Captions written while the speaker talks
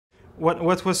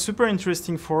what was super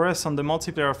interesting for us on the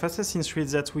multiplayer of Assassin's Creed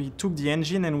is that we took the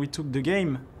engine and we took the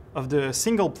game of the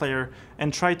single player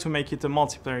and tried to make it a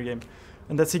multiplayer game.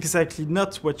 And that's exactly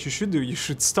not what you should do. You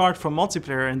should start from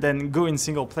multiplayer and then go in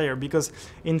single player, because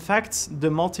in fact the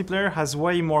multiplayer has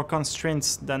way more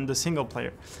constraints than the single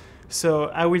player. So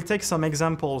I will take some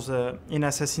examples in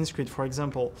Assassin's Creed. For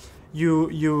example,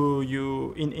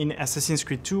 in Assassin's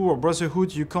Creed 2 or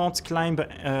Brotherhood, you can't climb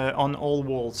on all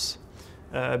walls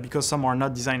because some are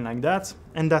not designed like that,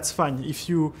 and that's fine. If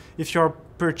you're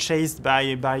purchased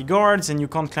by guards and you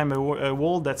can't climb a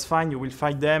wall, that's fine. You will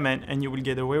fight them and you will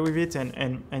get away with it,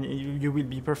 and you will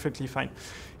be perfectly fine.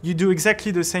 You do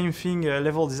exactly the same thing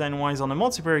level design wise on a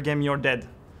multiplayer game, you're dead.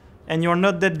 And you're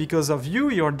not dead because of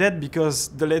you're dead because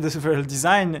the level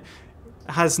design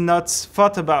has not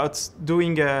thought about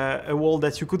doing a wall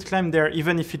that you could climb there,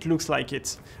 even if it looks like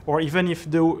it, or even if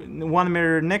the one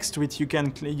mirror next to it you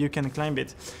can climb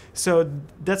it. So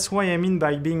that's why I mean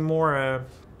by being more,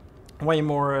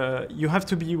 you have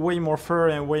to be way more fair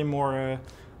and way more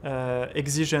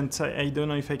exigent. I don't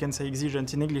know if I can say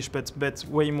exigent in English, but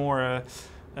way more.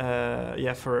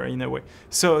 For in a way.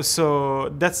 So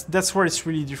that's where it's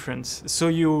really different. So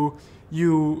you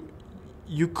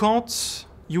can't.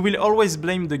 You will always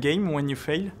blame the game when you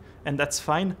fail, and that's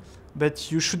fine.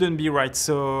 But you shouldn't be right.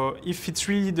 So if it's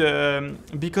really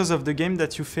because of the game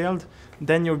that you failed,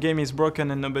 then your game is broken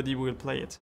and nobody will play it.